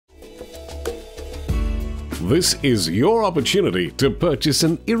This is your opportunity to purchase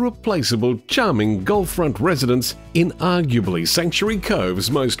an irreplaceable, charming Gulf-front residence in arguably Sanctuary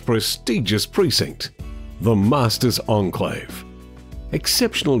Cove's most prestigious precinct, the Masters Enclave.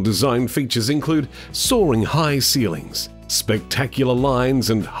 Exceptional design features include soaring high ceilings, spectacular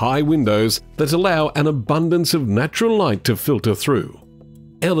lines and high windows that allow an abundance of natural light to filter through.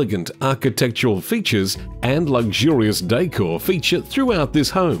 Elegant architectural features and luxurious decor feature throughout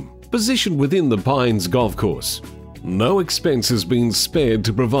this home, positioned within the Pines Golf Course. No expense has been spared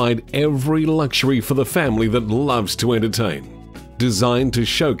to provide every luxury for the family that loves to entertain. Designed to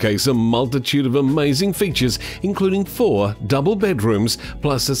showcase a multitude of amazing features, including 4 double bedrooms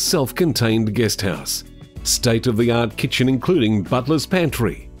plus a self-contained guest house, state-of-the-art kitchen including butler's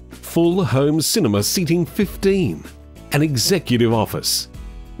pantry, full home cinema seating 15, an executive office,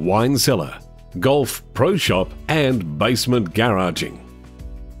 wine cellar, golf pro shop, and basement garaging.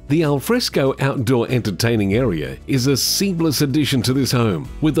 The alfresco outdoor entertaining area is a seamless addition to this home,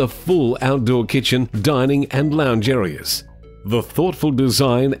 with a full outdoor kitchen, dining and lounge areas. The thoughtful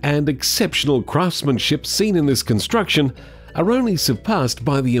design and exceptional craftsmanship seen in this construction are only surpassed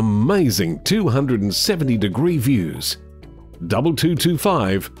by the amazing 270-degree views.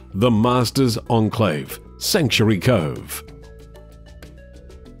 2225 The Masters Enclave, Sanctuary Cove.